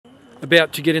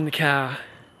About to get in the car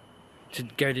to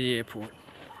go to the airport.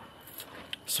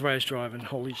 Surrey's driving,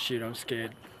 holy shit, I'm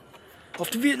scared. Off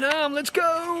to Vietnam, let's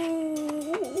go!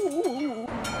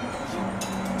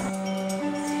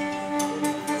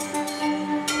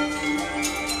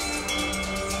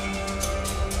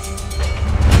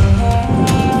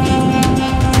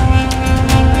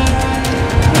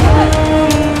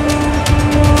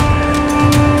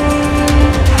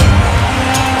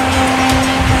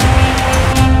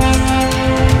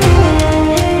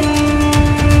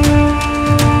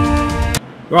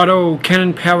 Righto,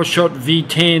 Canon Powershot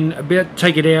V10, about to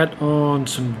take it out on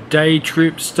some day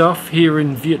trip stuff here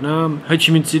in Vietnam, Ho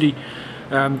Chi Minh City.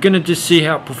 I'm going to just see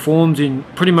how it performs in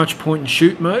pretty much point and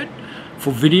shoot mode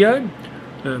for video.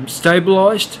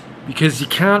 Stabilized, because you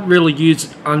can't really use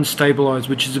it unstabilized,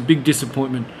 which is a big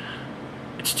disappointment.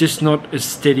 It's just not as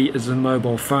steady as a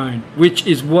mobile phone, which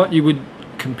is what you would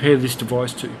compare this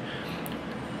device to.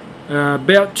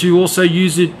 About to also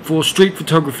use it for street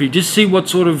photography, just see what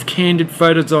sort of candid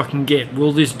photos I can get.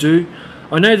 Will this do?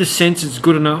 I know the sensor is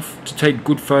good enough to take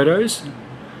good photos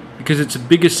because it's a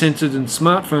bigger sensor than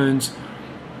smartphones,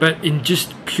 but in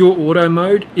just pure auto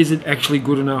mode, is it actually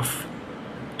good enough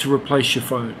to replace your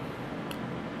phone?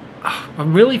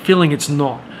 I'm really feeling it's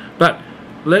not, but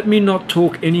let me not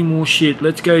talk any more shit.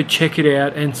 Let's go check it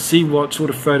out and see what sort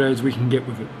of photos we can get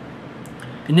with it.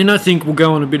 And then I think we'll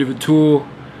go on a bit of a tour,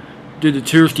 do the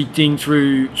touristy thing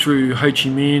through Ho Chi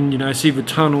Minh, you know, see the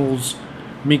tunnels,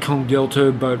 Mekong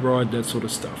Delta, boat ride, that sort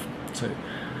of stuff. So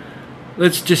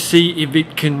let's just see if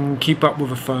it can keep up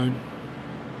with a phone.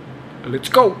 Let's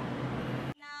go!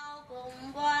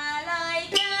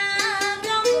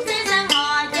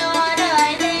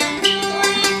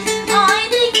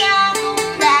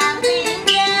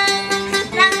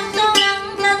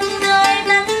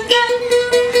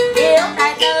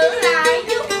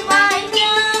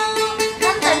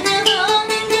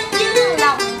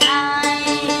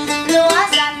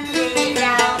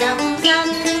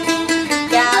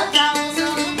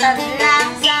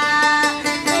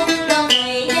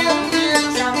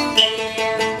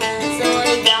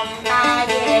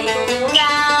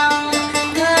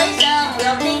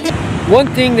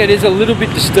 One thing that is a little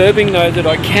bit disturbing though that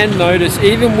I can notice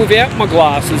even without my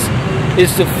glasses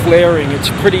is the flaring. It's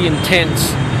pretty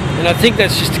intense, and I think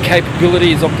that's just the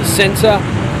capabilities of the sensor.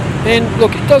 And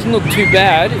look, it doesn't look too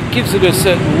bad. It gives it a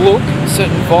certain look, a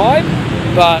certain vibe,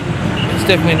 but it's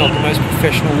definitely not the most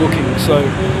professional looking. So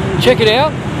check it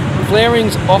out.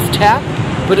 Flaring's off tap,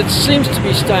 but it seems to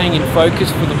be staying in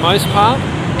focus for the most part.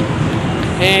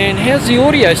 And how's the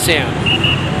audio sound?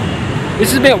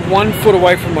 This is about 1 foot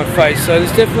away from my face, so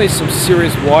there's definitely some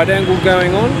serious wide angle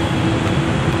going on.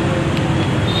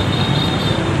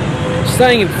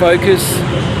 Staying in focus,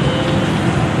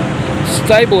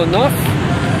 stable enough,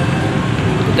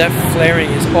 but that flaring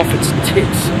is off its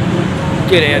tits.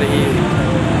 Get out of here.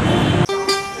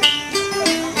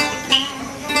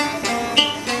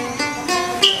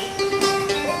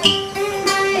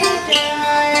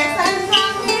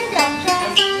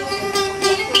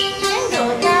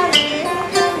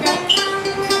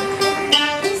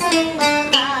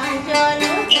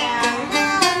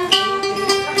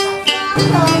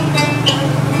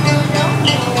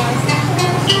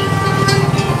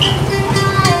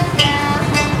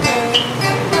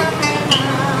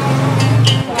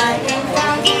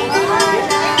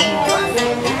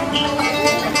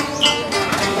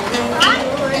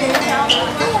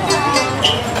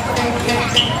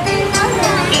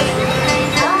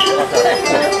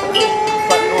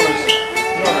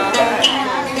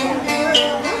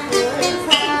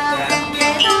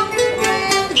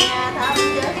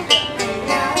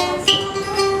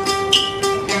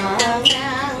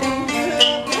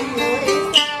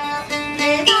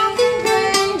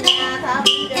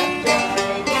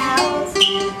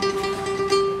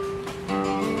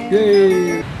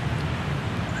 Yay!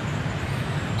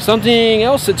 Something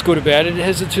else that's good about it, it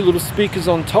has the 2 little speakers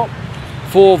on top.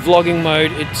 For vlogging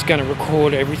mode, it's going to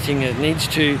record everything it needs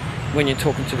to when you're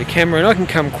talking to the camera, and I can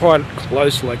come quite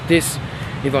close like this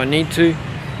if I need to,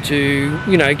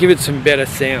 you know, give it some better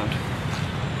sound.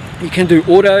 You can do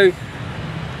auto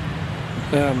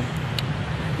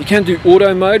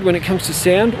mode when it comes to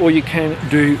sound, or you can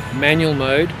do manual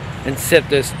mode and set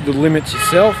the limits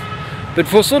yourself. But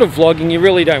for sort of vlogging, you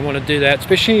really don't want to do that,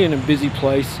 especially in a busy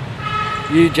place.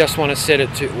 You just want to set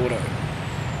it to auto.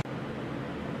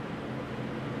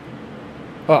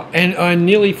 Oh, and I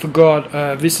nearly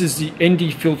forgot, this is the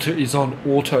ND filter is on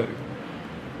auto.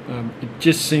 It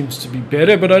just seems to be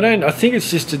better, but I think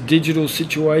it's just a digital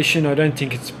situation. I don't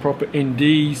think it's proper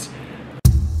NDs.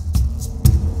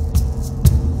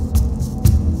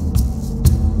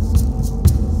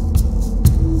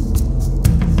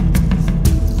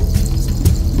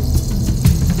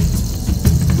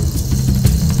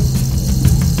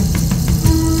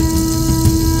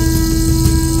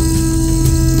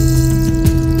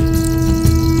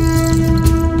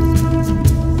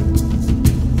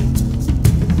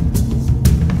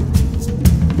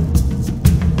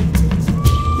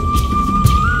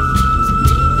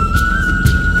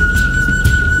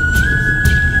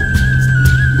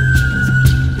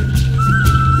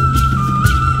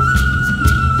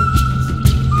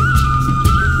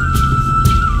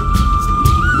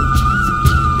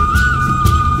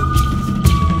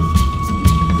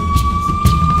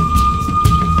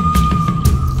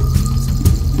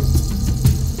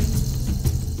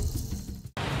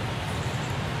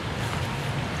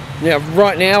 Now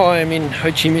right now I am in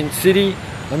Ho Chi Minh City.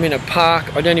 I'm in a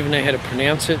park. I don't even know how to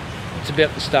pronounce it. It's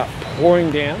about to start pouring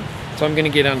down, so I'm going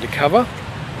to get undercover,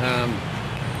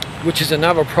 which is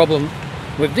another problem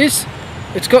with this.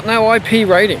 It's got no IP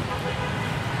rating,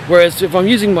 whereas if I'm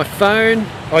using my phone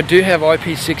I do have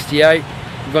IP68.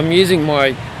 If I'm using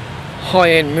my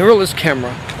high-end mirrorless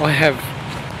camera I have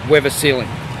weather sealing.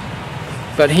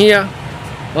 But here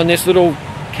on this little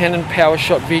Canon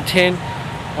Powershot V10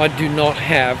 I do not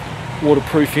have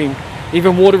waterproofing,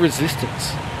 even water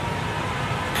resistance.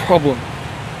 Problem.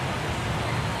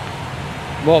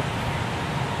 Well,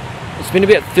 it's been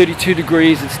about 32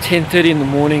 degrees, it's 10:30 in the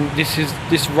morning. This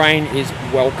rain is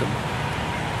welcome.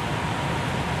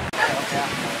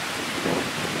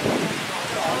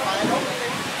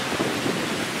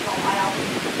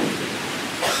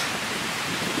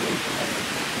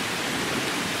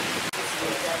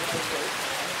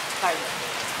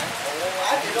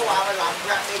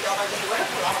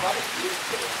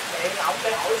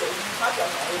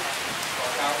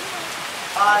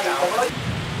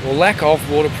 Or lack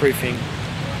of waterproofing.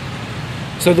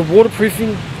 So the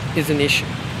waterproofing is an issue.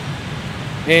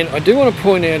 And I do want to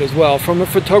point out as well, from a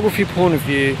photography point of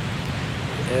view,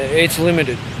 it's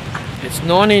limited. It's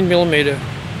 19mm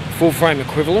full frame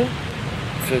equivalent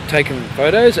for taking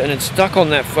photos, and it's stuck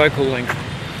on that focal length.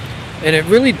 And it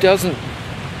really doesn't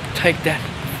take that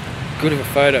good of a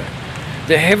photo.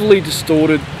 They're heavily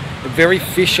distorted, a very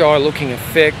fisheye looking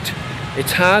effect.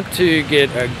 It's hard to get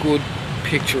a good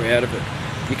picture out of it.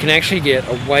 You can actually get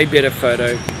a way better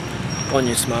photo on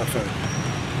your smartphone.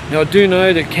 Now I do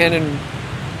know that Canon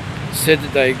said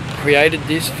that they created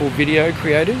this for video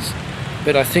creators,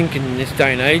 but I think in this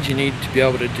day and age you need to be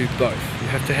able to do both. You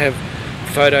have to have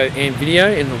photo and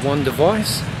video in the one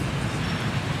device.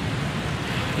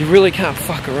 You really can't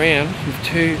fuck around with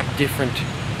two different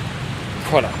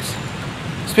products,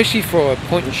 especially for a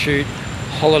point and shoot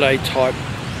holiday type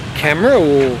camera,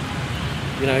 or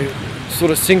you know, sort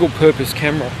of single purpose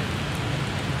camera.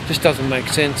 Just doesn't make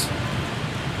sense.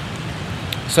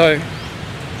 So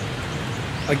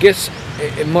I guess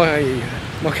my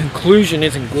conclusion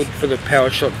isn't good for the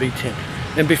Powershot V10.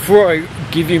 And before I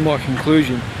give you my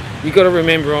conclusion, you got to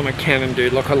remember I'm a Canon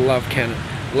dude. Like, I love Canon.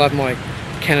 I love my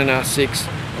Canon R6.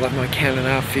 I love my Canon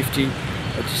R50.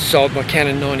 I just sold my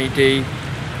Canon 90D.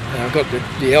 I've got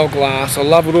the L glass. I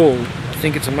love it all. I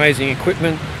think it's amazing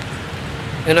equipment.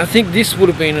 And I think this would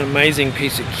have been an amazing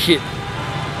piece of kit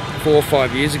 4 or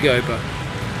 5 years ago, but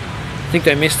I think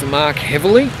they missed the mark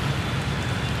heavily.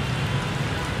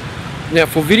 Now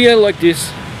for video like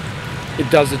this, it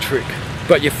does the trick,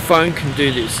 but your phone can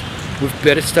do this with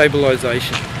better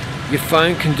stabilization. Your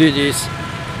phone can do this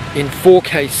in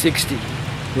 4K 60,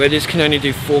 where this can only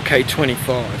do 4K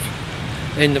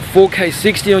 25. And the 4K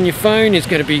 60 on your phone is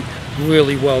going to be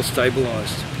really well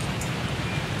stabilized.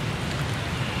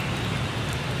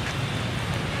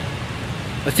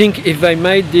 I think if they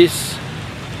made this,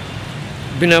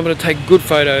 been able to take good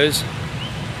photos,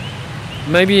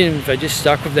 maybe if they just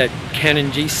stuck with that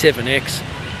Canon G7X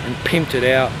and pimped it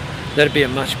out, that'd be a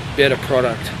much better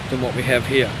product than what we have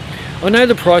here. I know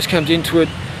the price comes into it,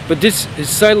 but this is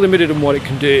so limited in what it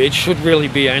can do. It should really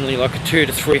be only like a $200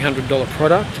 to $300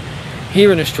 product.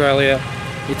 Here in Australia,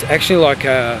 it's actually like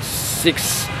a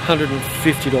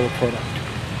 $650 product.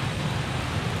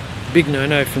 Big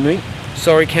no-no for me.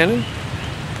 Sorry, Canon.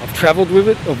 I've travelled with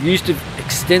it, I've used it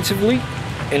extensively,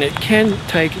 and it can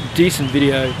take decent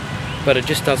video, but it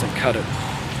just doesn't cut it.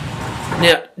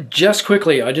 Now, just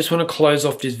quickly, I just want to close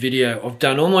off this video. I've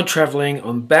done all my travelling,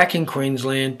 I'm back in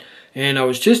Queensland, and I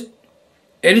was just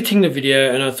editing the video,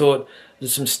 and I thought,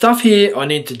 there's some stuff here I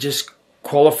need to just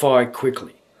qualify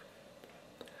quickly.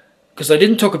 Because I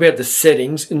didn't talk about the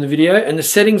settings in the video, and the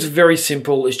settings are very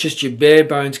simple. It's just your bare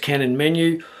bones Canon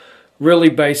menu. Really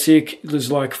basic.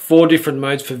 There's like 4 different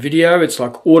modes for video. It's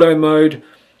like auto mode,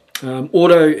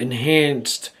 auto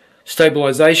enhanced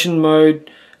stabilization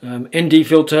mode, ND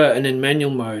filter, and then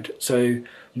manual mode. So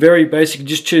very basic.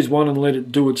 Just choose one and let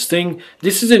it do its thing.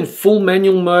 This is in full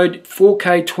manual mode,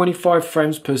 4K 25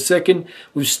 frames per second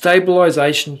with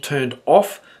stabilization turned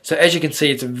off. So as you can see,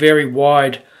 it's a very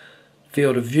wide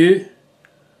field of view,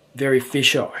 very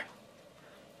fisheye.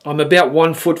 I'm about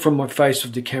 1 foot from my face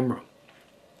with the camera.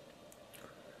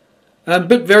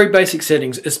 But very basic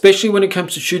settings, especially when it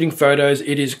comes to shooting photos.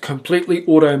 It is completely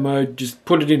auto mode. Just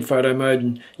put it in photo mode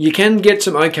and you can get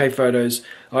some okay photos.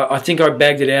 I think I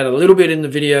bagged it out a little bit in the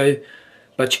video,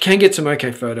 but you can get some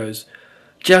okay photos.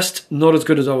 Just not as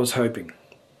good as I was hoping.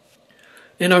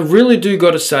 And I really do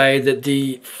got to say that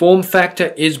the form factor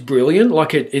is brilliant.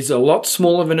 Like, it is a lot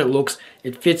smaller than it looks.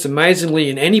 It fits amazingly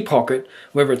in any pocket,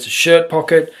 whether it's a shirt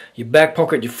pocket, your back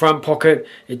pocket, your front pocket.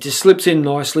 It just slips in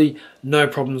nicely, no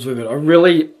problems with it. I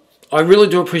really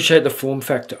do appreciate the form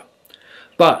factor.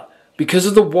 But because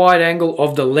of the wide angle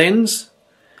of the lens,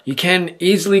 you can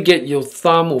easily get your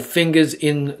thumb or fingers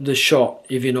in the shot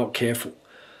if you're not careful.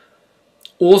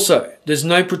 Also, there's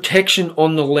no protection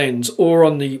on the lens or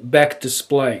on the back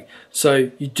display, so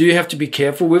you do have to be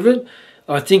careful with it.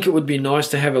 I think it would be nice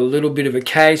to have a little bit of a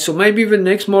case, or maybe the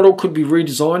next model could be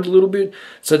redesigned a little bit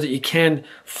so that you can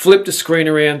flip the screen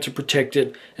around to protect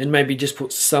it and maybe just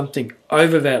put something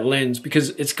over that lens,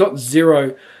 because it's got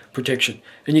zero protection.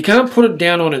 And you can't put it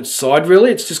down on its side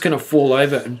really, it's just going to fall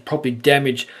over and probably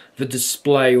damage the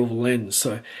display or the lens.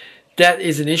 So that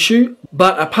is an issue.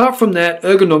 But apart from that,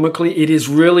 ergonomically, it is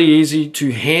really easy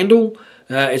to handle.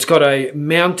 It's got a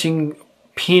mounting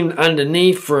pin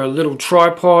underneath for a little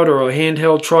tripod or a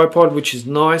handheld tripod, which is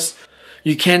nice.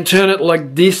 You can turn it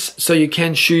like this, so you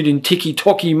can shoot in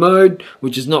tiki-toki mode,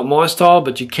 which is not my style,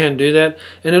 but you can do that.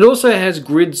 And it also has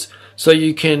grids, so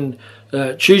you can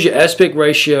choose your aspect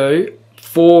ratio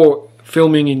for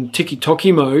filming in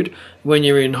tiki-toki mode when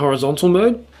you're in horizontal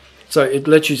mode. So it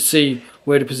lets you see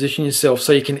where to position yourself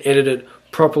so you can edit it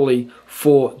properly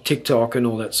for TikTok and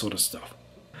all that sort of stuff.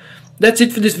 That's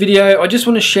it for this video. I just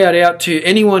want to shout out to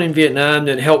anyone in Vietnam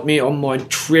that helped me on my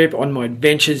trip, on my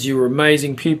adventures. You were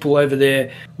amazing people over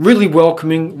there. Really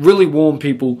welcoming, really warm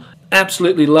people.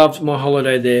 Absolutely loved my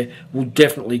holiday there. Will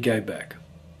definitely go back.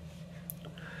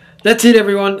 That's it,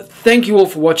 everyone. Thank you all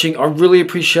for watching. I really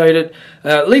appreciate it.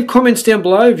 Leave comments down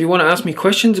below if you want to ask me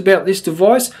questions about this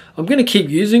device. I'm going to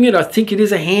keep using it. I think it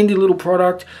is a handy little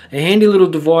product, a handy little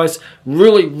device.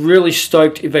 Really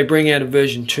stoked if they bring out a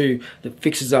version 2 that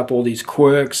fixes up all these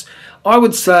quirks. I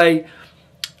would say,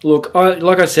 look,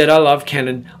 like I said, I love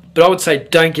Canon, but I would say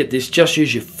don't get this. Just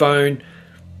use your phone,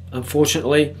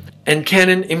 unfortunately. And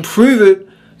Canon, improve it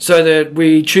so that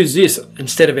we choose this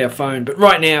instead of our phone. But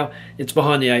right now, it's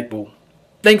behind the 8 ball.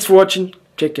 Thanks for watching.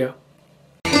 Check out.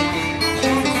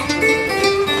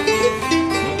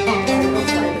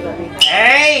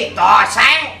 Ê, tòa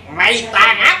sáng, mày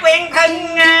tàn ác quen thân,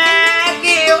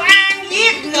 kêu an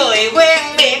giết người quen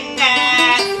miệng,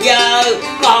 giờ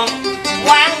còn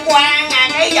quan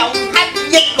cái dòng thách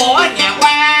dịch của nhà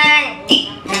quan.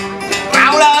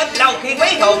 Mạo lên lâu khi quý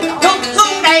thùng rút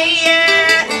xuống đây,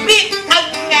 biết thân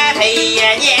thì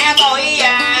nhẹ tội,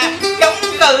 chống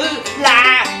cự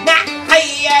là nát hay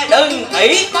đừng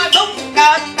nghĩ có súng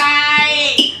trên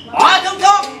tay, bỏ súng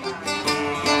xuống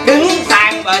đứng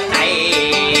sang bên này.